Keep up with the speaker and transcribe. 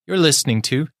You're listening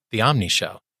to The Omni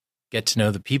Show. Get to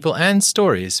know the people and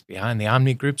stories behind the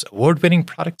Omni Group's award-winning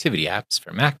productivity apps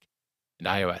for Mac and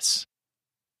iOS.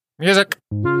 Music.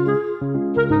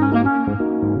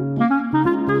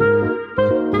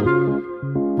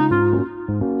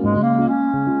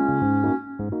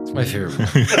 It's my favorite.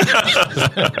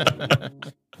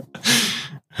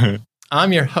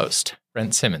 I'm your host,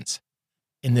 Brent Simmons.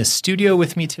 In the studio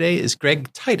with me today is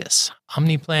Greg Titus,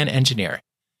 OmniPlan engineer.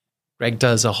 Greg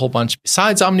does a whole bunch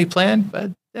besides OmniPlan,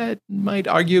 but that might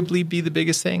arguably be the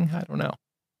biggest thing. I don't know.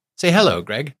 Say hello,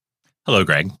 Greg. Hello,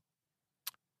 Greg.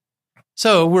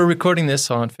 So we're recording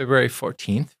this on February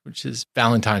 14th, which is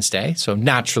Valentine's Day. So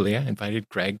naturally, I invited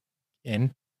Greg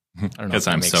in. I don't know because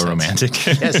I'm so romantic.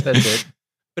 Yes, that's it.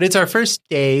 But it's our first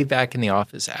day back in the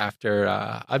office after,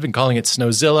 I've been calling it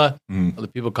Snowzilla. Other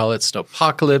people call it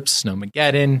Snowpocalypse,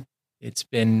 Snowmageddon. It's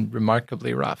been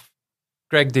remarkably rough.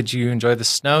 Greg, did you enjoy the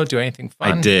snow? Do anything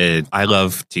fun? I did. I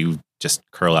love to just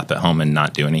curl up at home and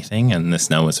not do anything. And the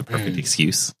snow was a perfect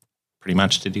excuse pretty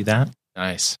much to do that.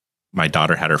 Nice. My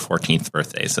daughter had her 14th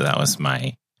birthday. So that was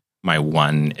my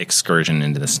one excursion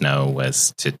into the snow,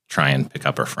 was to try and pick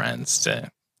up her friends to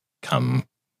come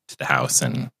to the house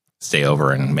and stay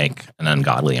over and make an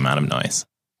ungodly amount of noise.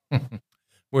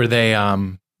 Were they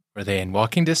in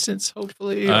walking distance,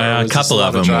 hopefully? A couple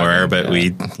of them were, but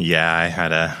I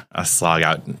had a slog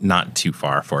out not too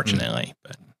far, fortunately.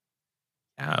 But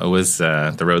yeah, it was,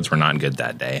 the roads were not good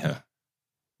that day.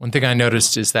 One thing I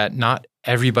noticed is that not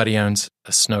everybody owns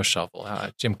a snow shovel.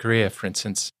 Jim Correa, for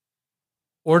instance,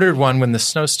 ordered one when the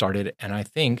snow started, and I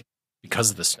think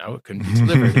because of the snow, it couldn't be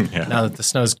delivered. Now that the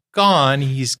snow's gone,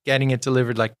 he's getting it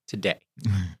delivered like today.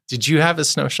 Did you have a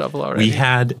snow shovel already? We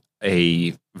had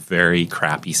a very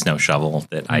crappy snow shovel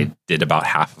that I did about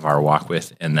half of our walk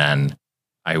with, and then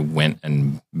I went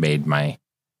and made my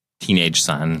teenage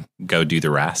son go do the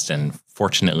rest. And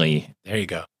fortunately, there you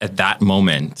go. At that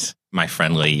moment, my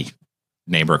friendly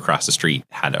neighbor across the street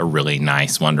had a really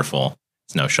nice, wonderful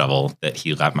snow shovel that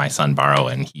he let my son borrow,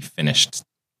 and he finished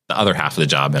the other half of the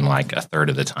job in like a third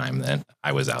of the time that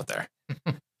I was out there.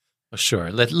 Well, sure.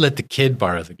 Let the kid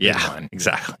borrow the good one.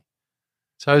 Exactly.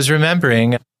 So I was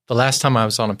remembering the last time I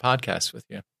was on a podcast with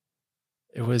you.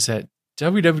 It was at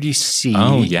WWDC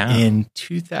in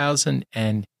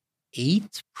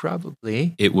 2008,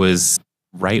 probably. It was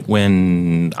right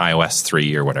when iOS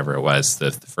 3 or whatever it was,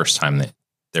 the first time that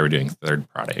they were doing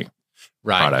third-party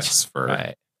products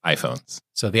for iPhones.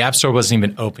 So the App Store wasn't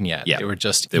even open yet. Yeah. They were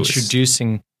just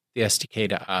introducing the SDK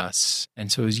to us.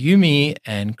 And so it was you, me,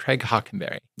 and Craig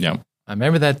Hockenberry. Yeah. I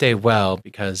remember that day well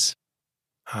because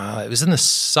it was in the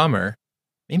summer,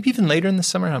 maybe even later in the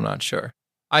summer, I'm not sure.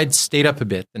 I'd stayed up a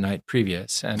bit the night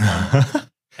previous. And,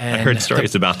 I heard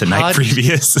stories about the night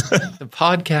previous. The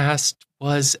podcast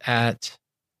was at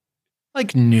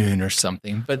like noon or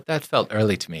something, but that felt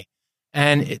early to me.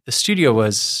 And the studio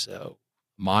was a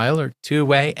mile or two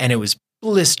away, and it was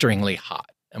blisteringly hot.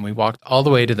 And we walked all the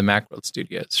way to the Macworld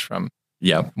Studios from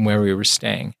where we were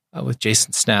staying with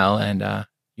Jason Snell and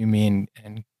you, me,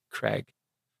 and Craig.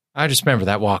 I just remember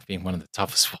that walk being one of the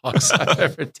toughest walks I've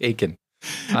ever taken.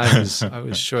 I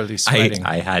was surely sweating.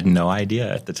 I had no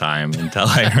idea at the time until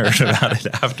I heard about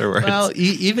it afterwards. Well,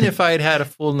 even if I had had a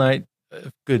full night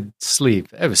of good sleep,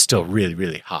 it was still really,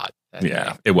 really hot.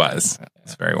 It was.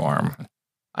 It's very warm.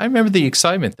 I remember the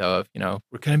excitement, though, of,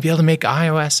 we're going to be able to make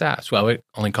iOS apps. Well, we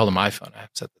only called them iPhone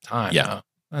apps at the time. Yeah.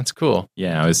 That's cool.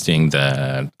 Yeah, I was doing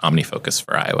the OmniFocus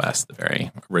for iOS, the very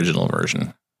original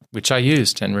version. Which I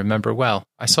used and remember well.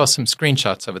 I saw some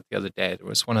screenshots of it the other day. There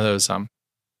was one of those, the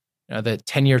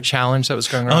 10-year challenge that was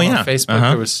going around on Facebook.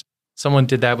 There was someone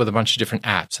did that with a bunch of different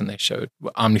apps, and they showed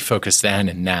OmniFocus then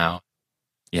and now.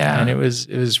 Yeah. And it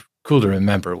was cool to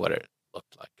remember what it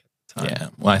looked like at the time. Yeah.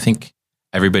 Well, I think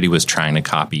everybody was trying to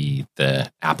copy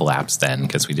the Apple apps then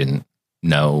because we didn't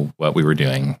know what we were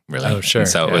doing, really. Oh, sure. And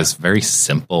so it was very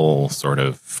simple sort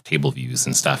of table views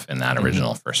and stuff in that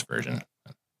original first version.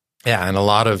 Yeah, and a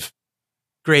lot of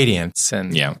gradients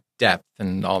and depth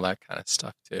and all that kind of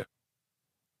stuff, too.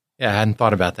 Yeah, I hadn't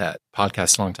thought about that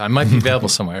podcast in a long time. It might be available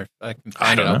somewhere. If I can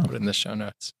find it, I'll put it in the show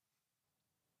notes.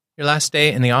 Your last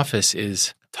day in the office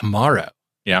is tomorrow.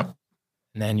 Yeah.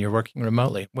 And then you're working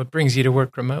remotely. What brings you to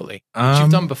work remotely? Which you've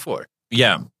done before.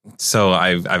 Yeah. So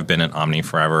I've been at Omni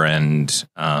forever, and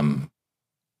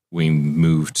we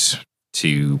moved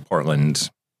to Portland,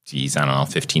 I don't know,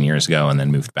 15 years ago, and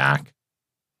then moved back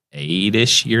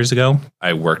 8-ish years ago.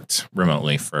 I worked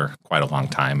remotely for quite a long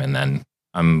time, and then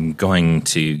I'm going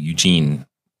to Eugene,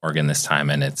 Oregon this time,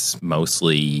 and it's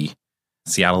mostly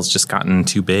Seattle's just gotten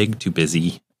too big, too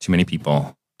busy, too many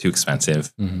people, too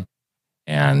expensive.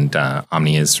 And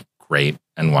Omni is great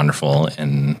and wonderful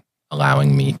in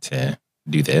allowing me to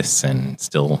do this and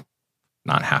still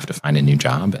not have to find a new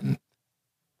job. And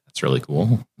that's really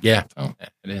cool. Yeah, so,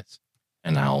 it is.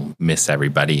 And I'll miss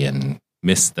everybody and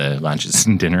miss the lunches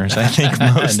and dinners, I think,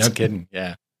 most. No kidding.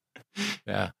 Yeah.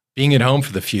 Yeah. Being at home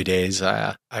for the few days,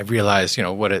 I realized,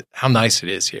 how nice it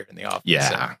is here in the office.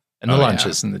 Yeah. And the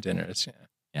lunches and the dinners. Yeah.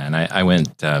 Yeah. And I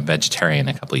went vegetarian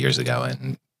a couple of years ago,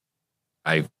 and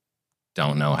I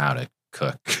don't know how to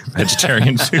cook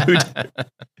vegetarian food.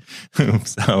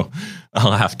 So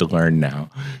I'll have to learn now.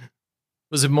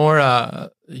 Was it more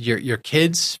your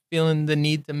kids feeling the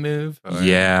need to move? Or?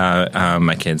 Yeah,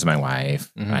 my kids, my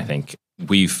wife. Mm-hmm. I think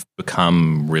we've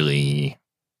become really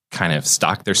kind of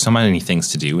stuck. There's so many things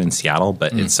to do in Seattle,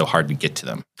 but it's so hard to get to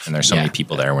them. And there's so many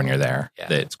people there when you're there. Yeah,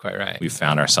 that that's quite right. We've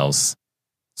found ourselves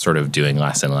sort of doing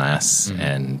less and less.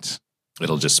 And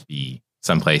it'll just be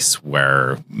someplace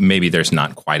where maybe there's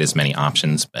not quite as many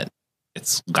options, but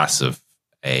it's less of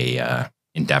a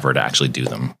endeavor to actually do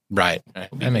them. Right.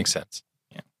 That makes sense.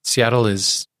 Yeah. Seattle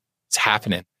it's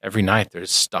happening every night.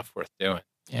 There's stuff worth doing.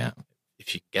 Yeah.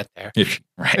 If you get there.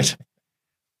 Right.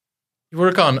 You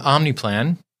work on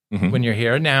OmniPlan when you're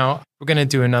here. Now, we're going to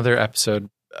do another episode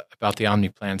about the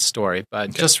OmniPlan story,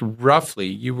 but just roughly,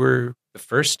 you were the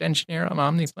first engineer on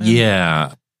OmniPlan?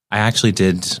 Yeah. I actually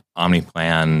did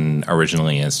OmniPlan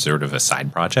originally as sort of a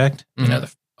side project,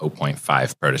 the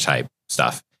 0.5 prototype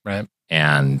stuff. Right.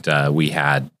 And we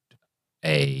had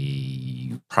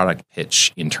a product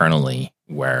pitch internally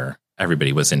where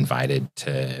everybody was invited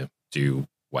to do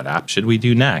what app should we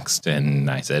do next? And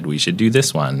I said, we should do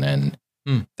this one. And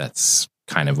that's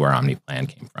kind of where OmniPlan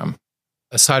came from.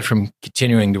 Aside from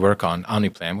continuing to work on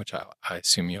OmniPlan, which I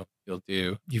assume you'll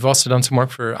do, you've also done some work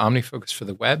for OmniFocus for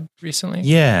the web recently?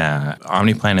 Yeah.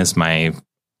 OmniPlan is my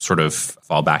sort of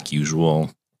fallback usual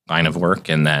line of work.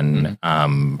 And then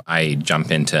I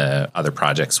jump into other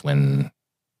projects when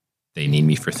they need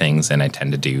me for things. And I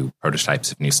tend to do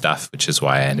prototypes of new stuff, which is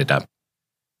why I ended up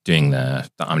doing the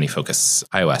OmniFocus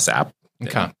iOS app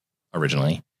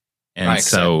originally. And right,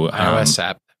 so iOS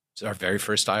app, it's our very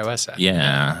first iOS app.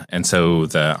 Yeah. And so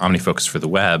the OmniFocus for the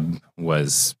web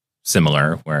was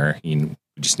similar, where you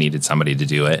just needed somebody to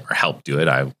do it or help do it.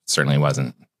 I certainly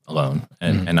wasn't alone.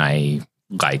 And I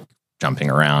like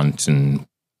jumping around and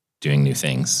doing new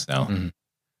things. So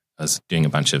I was doing a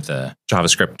bunch of the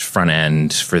JavaScript front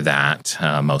end for that,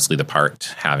 mostly the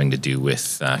part having to do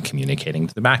with communicating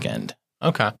to the back end.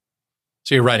 Okay.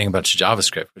 So you're writing a bunch of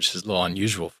JavaScript, which is a little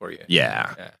unusual for you.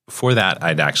 Yeah. Before that,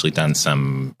 I'd actually done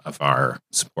some of our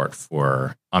support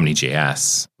for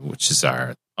OmniJS, which is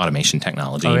our automation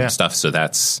technology stuff. So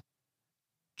that's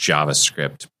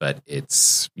JavaScript, but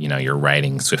it's, you're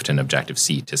writing Swift and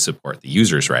Objective-C to support the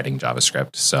users writing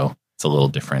JavaScript. So it's a little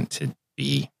different to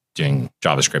be doing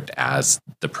JavaScript as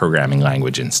the programming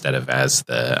language instead of as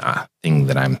the thing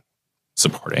that I'm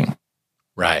supporting.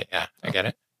 Right. Yeah, I get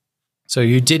it. So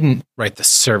you didn't write the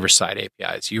server-side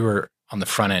APIs. You were on the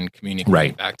front end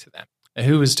communicating back to them. And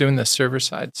who was doing the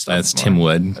server-side stuff? That's Tim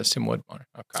Wood. That's Tim Wood more.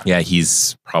 Okay. Yeah,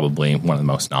 he's probably one of the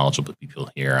most knowledgeable people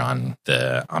here on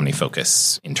the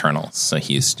OmniFocus internals. So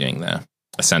he's doing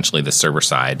essentially the server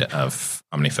side of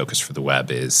OmniFocus for the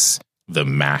web is the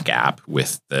Mac app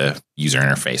with the user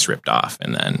interface ripped off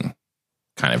and then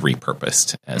kind of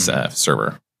repurposed as a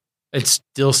server. It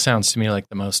still sounds to me like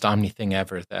the most Omni thing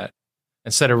ever, that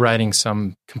instead of writing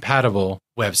some compatible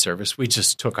web service, we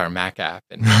just took our Mac app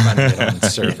and running it on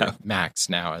server Macs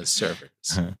now as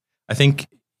servers. I think,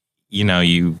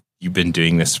 you've been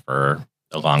doing this for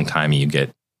a long time. You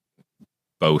get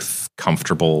both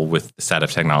comfortable with the set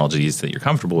of technologies that you're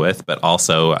comfortable with, but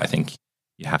also I think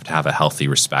you have to have a healthy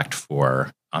respect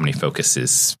for OmniFocus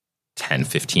is 10,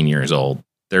 15 years old.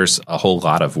 There's a whole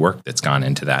lot of work that's gone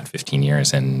into that 15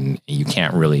 years, and you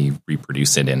can't really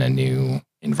reproduce it in a new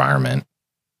environment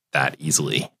that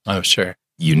easily. Oh, sure.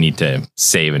 You need to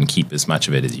save and keep as much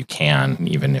of it as you can,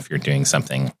 even if you're doing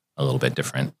something a little bit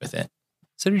different with it.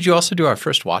 So did you also do our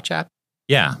first watch app?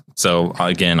 Yeah. So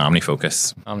again,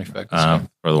 OmniFocus.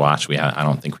 For the watch, I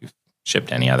don't think we've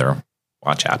shipped any other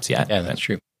watch apps yet. Yeah, that's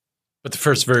true. But the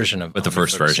first version of the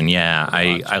first version, yeah.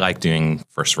 I like doing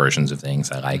first versions of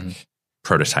things. I like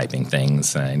prototyping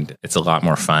things, and it's a lot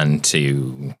more fun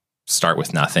to start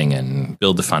with nothing and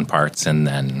build the fun parts, and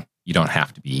then you don't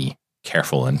have to be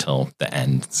careful until the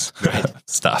end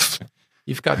stuff.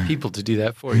 You've got people to do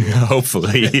that for you.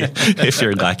 Hopefully. If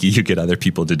you're lucky, you get other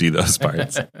people to do those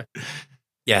parts.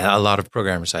 Yeah, a lot of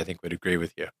programmers, I think, would agree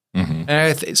with you.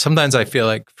 And sometimes I feel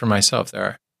like for myself,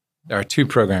 there are two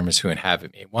programmers who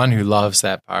inhabit me. One who loves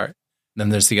that part. And then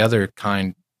there's the other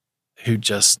kind who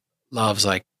just loves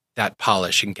like that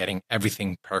polish and getting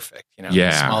everything perfect, the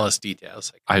Yeah. smallest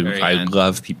details. Like I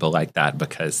love people like that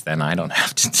because then I don't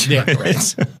have to do Yeah, it.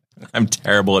 right. I'm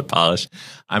terrible at polish.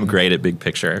 I'm great at big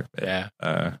picture. But, Yeah.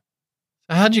 So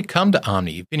how'd you come to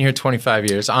Omni? You've been here 25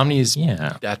 years. Omni's,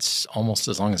 that's almost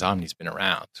as long as Omni's been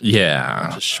around.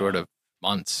 Yeah. Just short of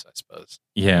months, I suppose.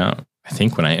 Yeah. I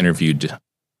think when I interviewed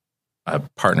a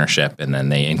partnership and then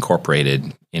they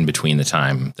incorporated in between the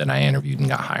time that I interviewed and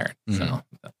got hired. So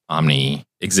Omni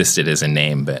existed as a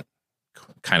name, but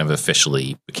kind of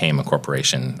officially became a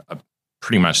corporation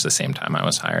pretty much the same time I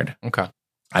was hired. Okay.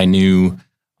 I knew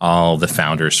all the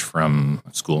founders from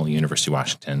school, University of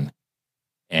Washington,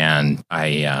 and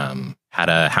I had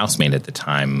a housemate at the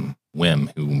time,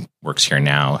 Wim, who works here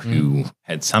now, who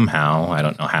had somehow, I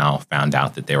don't know how, found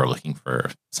out that they were looking for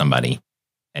somebody.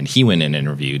 And he went and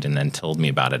interviewed and then told me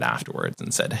about it afterwards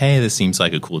and said, hey, this seems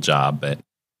like a cool job, but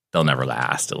they'll never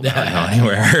last. It'll never go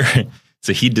anywhere.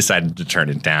 So he decided to turn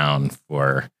it down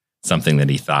for something that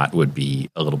he thought would be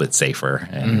a little bit safer.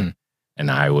 And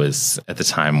I was at the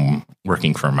time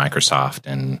working for Microsoft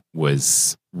and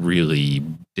was really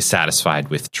dissatisfied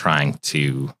with trying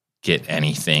to get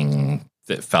anything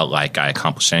that felt like I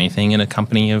accomplished anything in a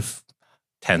company of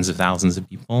tens of thousands of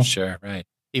people. Sure, right.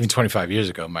 Even 25 years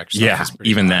ago, Microsoft was pretty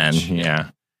even large. then, yeah.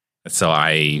 So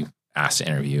I asked to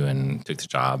interview and took the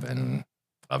job and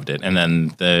loved it. And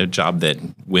then the job that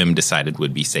Wim decided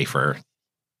would be safer,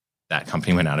 that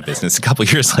company went out of business a couple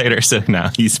of years later. So now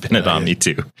he's been at Omni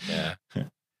too. Yeah.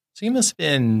 So you must have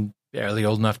been barely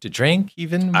old enough to drink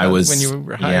even when you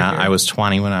were hired Yeah, here? I was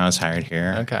 20 when I was hired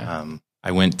here. Okay.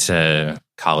 I went to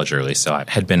college early, so I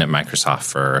had been at Microsoft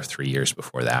for 3 years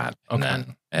before that. And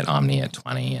then at Omni at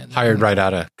 20. And hired right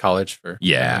out of college for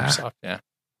Microsoft. Yeah.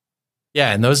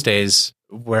 Yeah, in those days,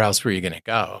 where else were you going to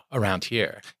go around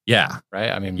here? Yeah. Right?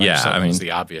 I mean, Microsoft was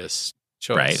the obvious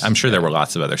choice. Right. I'm sure there were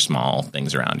lots of other small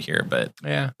things around here, but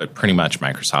pretty much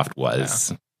Microsoft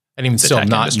was and even the still tech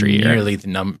not industry nearly the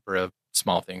number of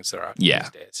small things there are these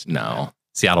days. No.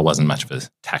 Seattle wasn't much of a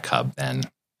tech hub then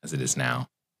as it is now.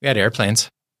 We had airplanes.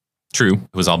 True.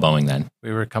 It was all Boeing then.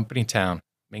 We were a company town,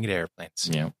 making airplanes.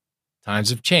 Yeah. Times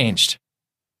have changed.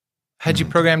 Had you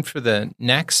programmed for the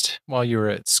Next while you were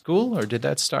at school, or did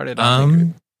that start at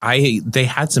They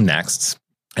had some Nexts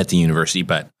at the university,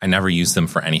 but I never used them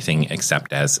for anything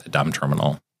except as a dumb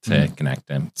terminal to connect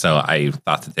them. So I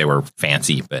thought that they were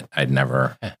fancy, but I'd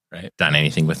never done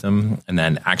anything with them. And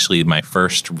then actually my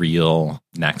first real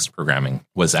Next programming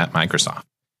was at Microsoft.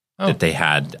 That they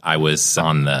had. I was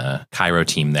on the Cairo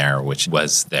team there, which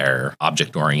was their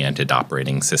object-oriented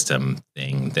operating system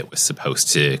thing that was supposed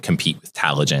to compete with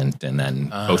Taligent, and then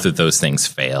both of those things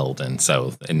failed, and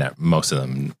so most of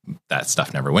them, that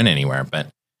stuff never went anywhere. But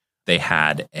they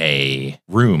had a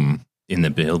room in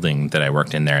the building that I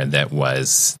worked in there that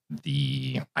was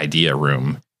the idea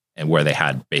room, and where they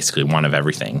had basically one of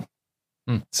everything.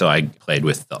 So I played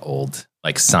with the old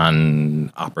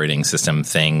Sun operating system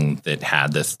thing that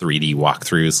had the 3D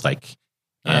walkthroughs,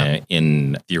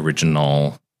 in the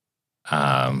original.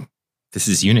 This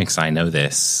is Unix. I know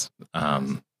this.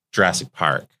 Jurassic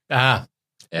Park.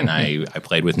 And I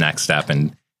played with Next Step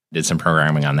and did some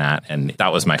programming on that, and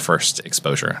that was my first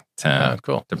exposure to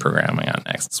programming on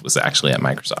Next. Was actually at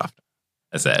Microsoft.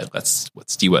 I said, let's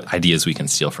see what ideas we can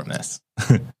steal from this.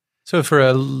 So for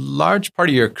a large part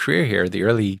of your career here, the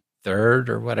early third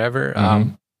or whatever,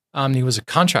 Omni was a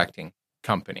contracting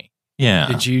company. Yeah.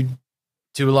 Did you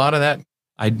do a lot of that?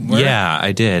 I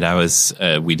did.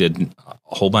 We did a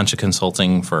whole bunch of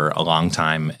consulting for a long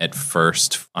time at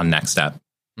first on Next Step.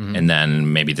 And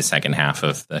then maybe the second half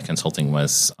of the consulting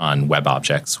was on Web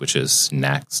Objects, which is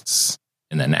Next's,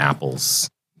 and then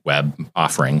Apple's web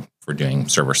offering for doing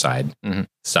server-side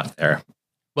stuff there.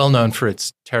 Well known for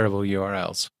its terrible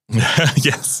URLs.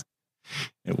 Yes,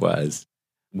 it was.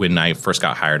 When I first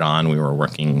got hired on, we were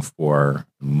working for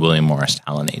William Morris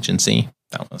Talent Agency.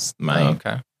 That was my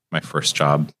first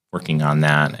job working on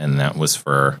that. And that was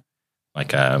for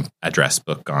a address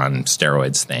book on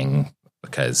steroids thing,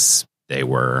 because they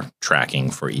were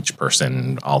tracking for each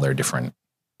person all their different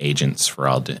agents for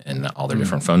all their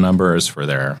different phone numbers for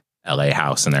their LA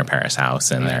house and their Paris house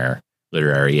and their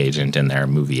literary agent and their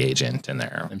movie agent and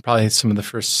probably some of the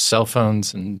first cell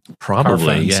phones and car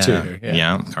phones too.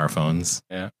 Yeah, car phones.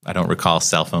 Yeah, I don't recall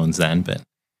cell phones then, but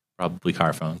probably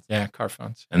car phones. Yeah, car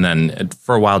phones. And then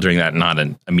for a while during that, not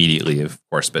immediately, of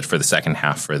course, but for the second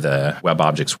half for the Web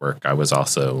Objects work, I was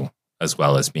also, as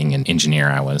well as being an engineer,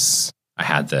 I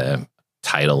had the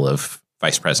title of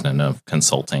vice president of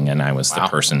consulting, and I was the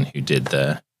person who did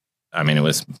it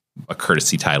was a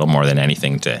courtesy title more than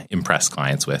anything to impress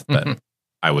clients with, but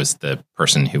I was the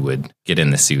person who would get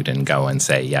in the suit and go and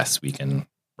say, yes, we can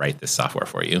write this software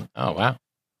for you. Oh, wow. So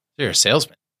you're a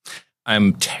salesman.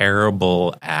 I'm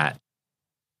terrible at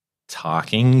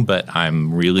talking, but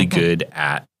I'm really good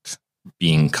at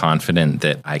being confident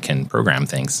that I can program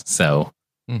things. So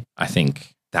I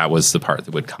think that was the part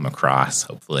that would come across,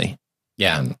 hopefully.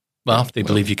 Yeah. And well, if they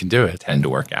believe you can do it. Tend to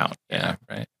work out. Yeah,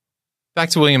 right. Back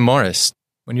to William Morris.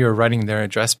 When you were writing their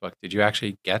address book, did you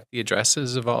actually get the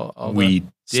addresses of all we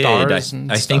the stars?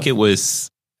 I think it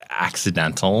was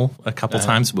accidental a couple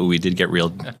times, but we did get real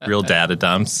data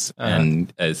dumps.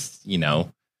 And as you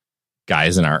know,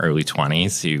 guys in our early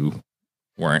 20s who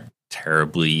weren't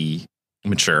terribly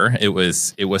mature, it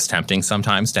was tempting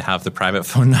sometimes to have the private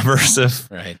phone numbers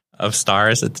of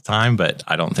stars at the time, but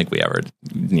I don't think we ever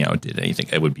did anything.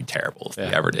 It would be terrible if we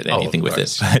ever did anything with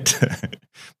it,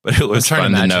 but it was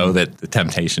fun to know that the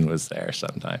temptation was there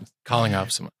sometimes. Calling up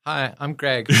someone, hi, I'm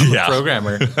Greg, I'm a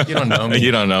programmer. You don't know me.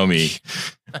 You don't know me.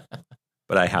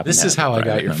 But I happen This to is have how I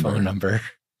got your number. phone number.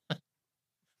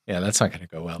 Yeah, that's not going to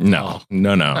go well. No.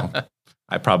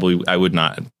 I would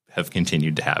not have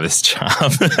continued to have this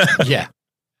job. Yeah.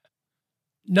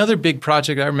 Another big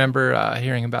project I remember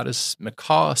hearing about is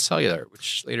McCaw Cellular,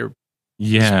 which later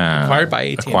was acquired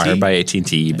by AT&T. Acquired by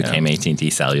AT&T, became AT&T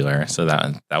Cellular. So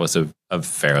that was a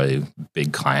fairly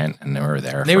big client, and they were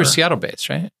there. They were Seattle-based,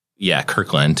 right? Yeah,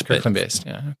 Kirkland based.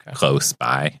 Yeah, okay. Close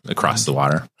by, across the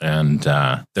water. And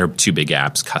there are two big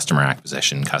apps: customer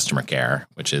acquisition, customer care,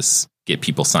 which is get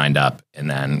people signed up, and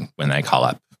then when they call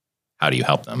up, how do you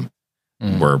help them?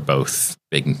 Were both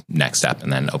big Next Step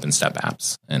and then OpenStep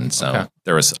apps. And so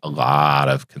there was a lot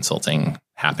of consulting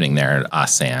happening there,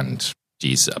 us and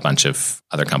a bunch of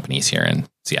other companies here in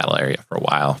Seattle area for a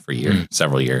while, for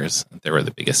several years. They were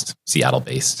the biggest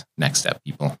Seattle-based Next Step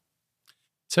people.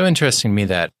 So interesting to me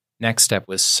that Next Step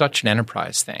was such an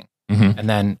enterprise thing. And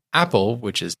then Apple,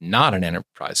 which is not an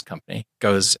enterprise company,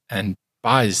 goes and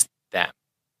buys them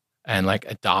and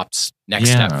adopts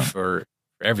Next Step for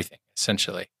everything,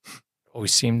 essentially.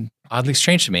 Always seemed oddly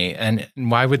strange to me. And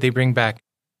why would they bring back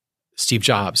Steve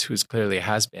Jobs, who's clearly a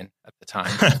has-been at the time?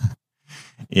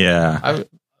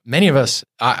 Many of us,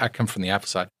 I come from the Apple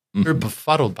side, we were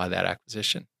befuddled by that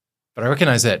acquisition. But I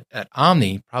recognize that at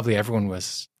Omni, probably everyone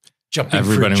was jumping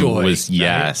for joy.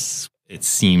 Yes. It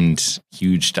seemed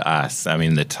huge to us. I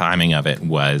mean, the timing of it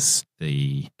was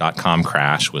the .com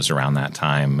crash was around that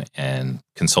time, and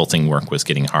consulting work was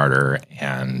getting harder.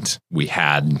 And we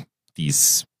had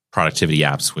these productivity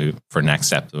apps for Next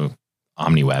Step.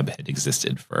 OmniWeb had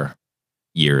existed for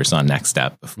years on Next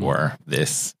Step before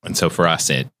this. And so for us,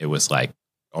 it was like,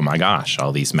 oh my gosh,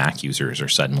 all these Mac users are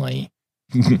suddenly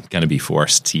going to be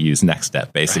forced to use Next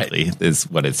Step, basically, is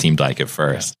what it seemed like at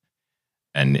first.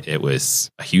 And it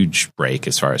was a huge break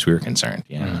as far as we were concerned.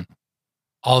 Yeah.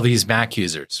 All these Mac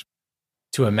users.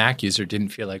 To a Mac user, didn't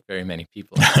feel like very many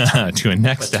people. To a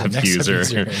Next Step user,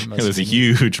 it was a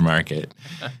huge market.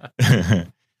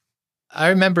 I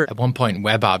remember at one point,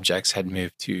 web objects had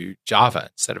moved to Java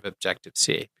instead of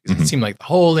Objective-C because it seemed like the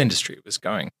whole industry was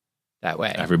going that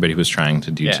way. Everybody was trying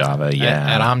to do Java.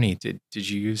 At Omni, did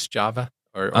you use Java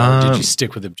or did you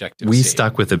stick with Objective-C? We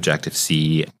stuck with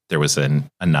Objective-C. There was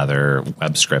another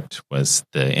web script, was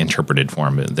the interpreted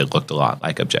form that looked a lot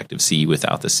like Objective-C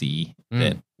without the C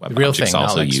that web real objects thing,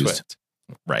 also like used. Swift.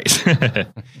 Right.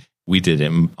 We did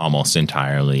it almost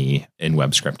entirely in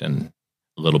WebScript and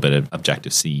a little bit of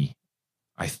Objective-C.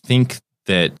 I think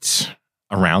that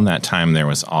around that time, there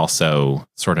was also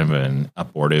sort of an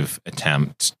abortive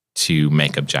attempt to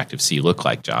make Objective-C look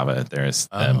like Java. There's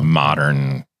the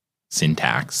modern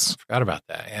syntax. Forgot about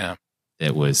that, yeah.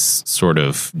 It was sort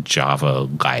of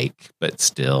Java-like, but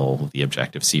still the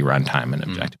Objective-C runtime and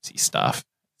Objective-C stuff.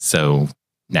 So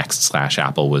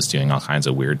Next/Apple was doing all kinds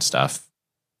of weird stuff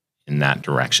in that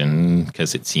direction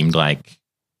because it seemed like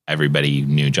everybody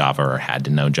knew Java or had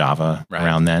to know Java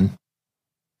around then.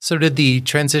 So did the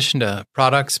transition to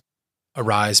products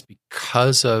arise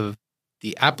because of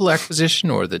the Apple acquisition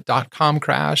or the .com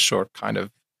crash or kind of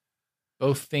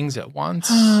both things at once?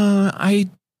 I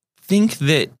think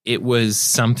that it was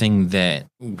something that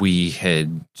we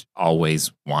had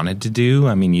always wanted to do.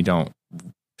 I mean, you don't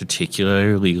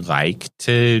particularly like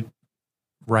to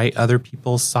write other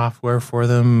people's software for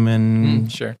them,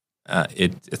 and sure,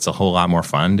 it's a whole lot more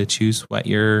fun to choose what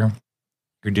you're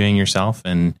doing yourself.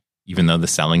 And even though the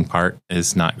selling part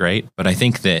is not great, but I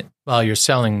think that you're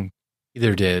selling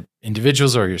either to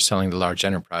individuals or you're selling to large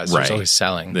enterprises. There's always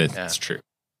selling. That's true.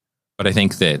 But I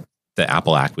think that the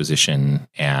Apple acquisition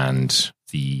and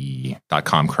the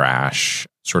 .com crash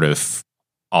sort of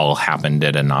all happened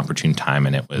at an opportune time,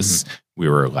 and it was we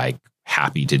were like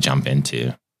happy to jump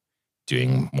into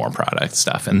doing more product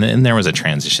stuff. And then there was a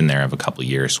transition there of a couple of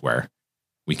years where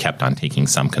we kept on taking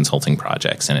some consulting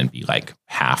projects, and it'd be like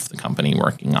half the company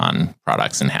working on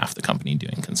products and half the company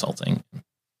doing consulting.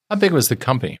 How big was the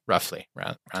company, roughly,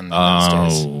 around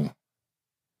those days?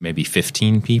 Maybe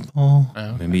 15 people. Oh,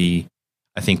 okay. Maybe,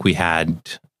 I think we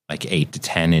had like 8 to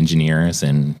 10 engineers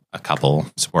and a couple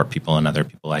support people and other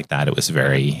people like that. It was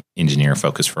very engineer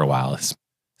focused for a while,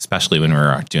 especially when we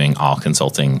were doing all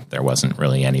consulting. There wasn't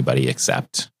really anybody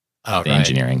except the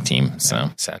engineering team. So that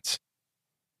makes sense.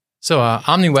 So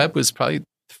OmniWeb was probably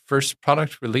the first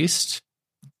product released?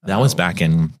 That was back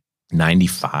in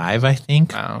 95, I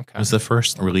think. Oh, okay. Was the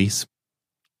first release.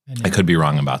 I could be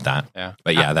wrong about that. Yeah.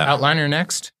 But yeah, that Outliner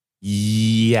next?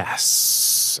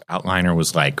 Yes. Outliner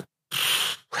was like,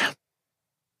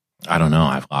 I don't know.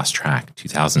 I've lost track.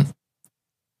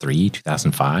 2003,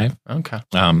 2005. Okay.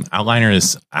 Outliner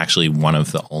is actually one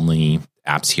of the only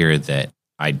apps here that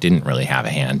I didn't really have a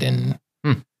hand in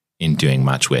doing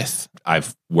much with.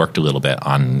 I've worked a little bit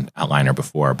on Outliner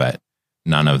before, but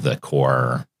none of the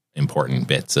core important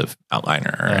bits of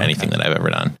Outliner or anything that I've ever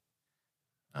done.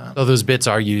 So those bits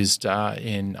are used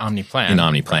in OmniPlan. In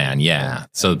OmniPlan, yeah.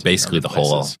 So basically the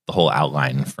whole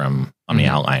outline from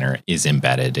OmniOutliner is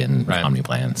embedded in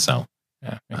OmniPlan. So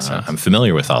makes sense. I'm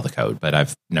familiar with all the code, but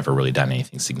I've never really done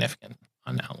anything significant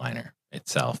on Outliner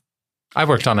itself. I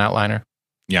worked on Outliner.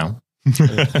 Yeah.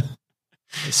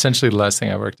 Essentially the last thing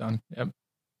I worked on. Yep.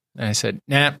 And I said,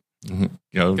 nah, I'm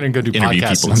going to go do interview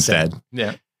podcasts people instead.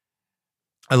 Yeah.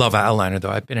 I love Outliner, though.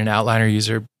 I've been an Outliner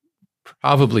user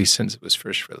probably since it was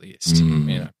first released.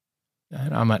 And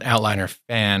I'm an Outliner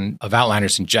fan of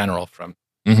Outliners in general from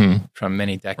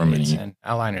many decades. And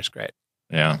Outliner's great.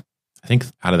 Yeah. I think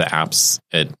out of the apps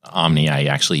at Omni, I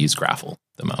actually use Graphel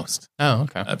the most. Oh,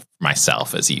 okay.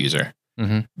 Myself as a user.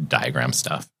 Diagram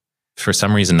stuff. For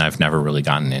some reason, I've never really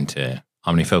gotten into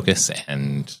OmniFocus,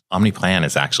 and OmniPlan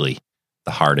is actually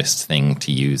the hardest thing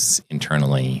to use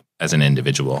internally as an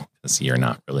individual because you're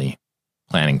not really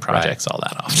planning projects all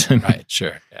that often. Right,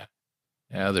 sure. Yeah.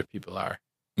 Yeah, other people are.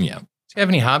 Yeah. Do you have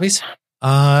any hobbies?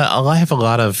 I have a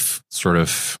lot of sort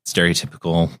of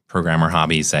stereotypical programmer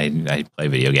hobbies. I play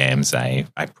video games. I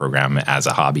program as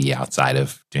a hobby outside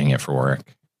of doing it for work.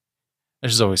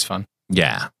 Which is always fun.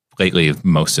 Yeah. Lately,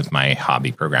 most of my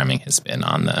hobby programming has been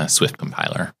on the Swift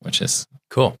compiler, which is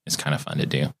cool. It's kind of fun to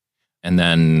do. And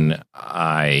then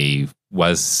I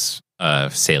was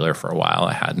a sailor for a while.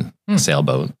 I had a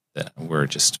sailboat that we're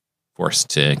just forced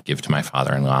to give to my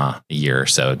father-in-law a year or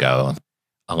so ago.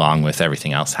 Along with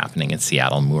everything else happening in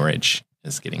Seattle, moorage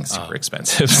is getting super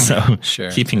expensive. So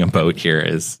keeping a boat here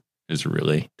is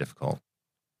really difficult.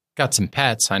 Got some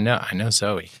pets. I know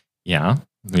Zoe. Yeah.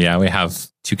 Yeah, we have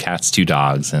 2 cats, 2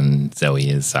 dogs, and Zoe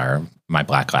is my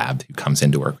black lab who comes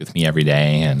into work with me every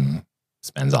day and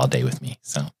spends all day with me.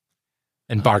 So,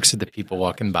 and barks at the people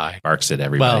walking by. Barks at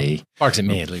everybody. Well, barks at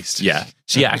me at least. Yeah.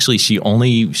 She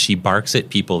barks at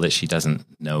people that she doesn't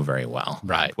know very well.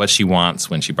 Right. What she wants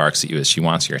when she barks at you is she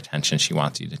wants your attention. She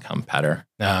wants you to come pet her.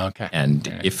 Oh, okay. And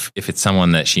if it's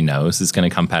someone that she knows is going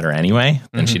to come pet her anyway,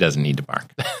 then she doesn't need to bark.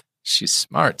 She's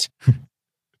smart.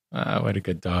 What a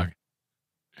good dog.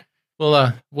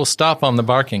 We'll stop on the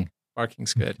barking.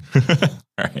 Barking's good. All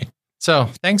right. So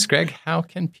thanks, Greg. How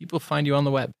can people find you on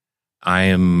the web? I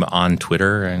am on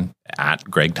Twitter and at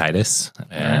Greg Titus,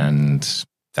 and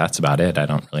that's about it. I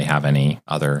don't really have any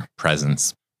other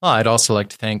presence. Well, I'd also like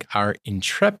to thank our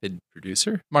intrepid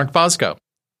producer, Mark Bosco.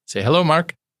 Say hello,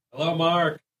 Mark. Hello,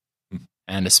 Mark.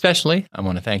 And especially, I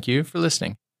want to thank you for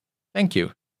listening. Thank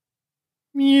you.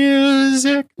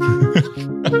 Music.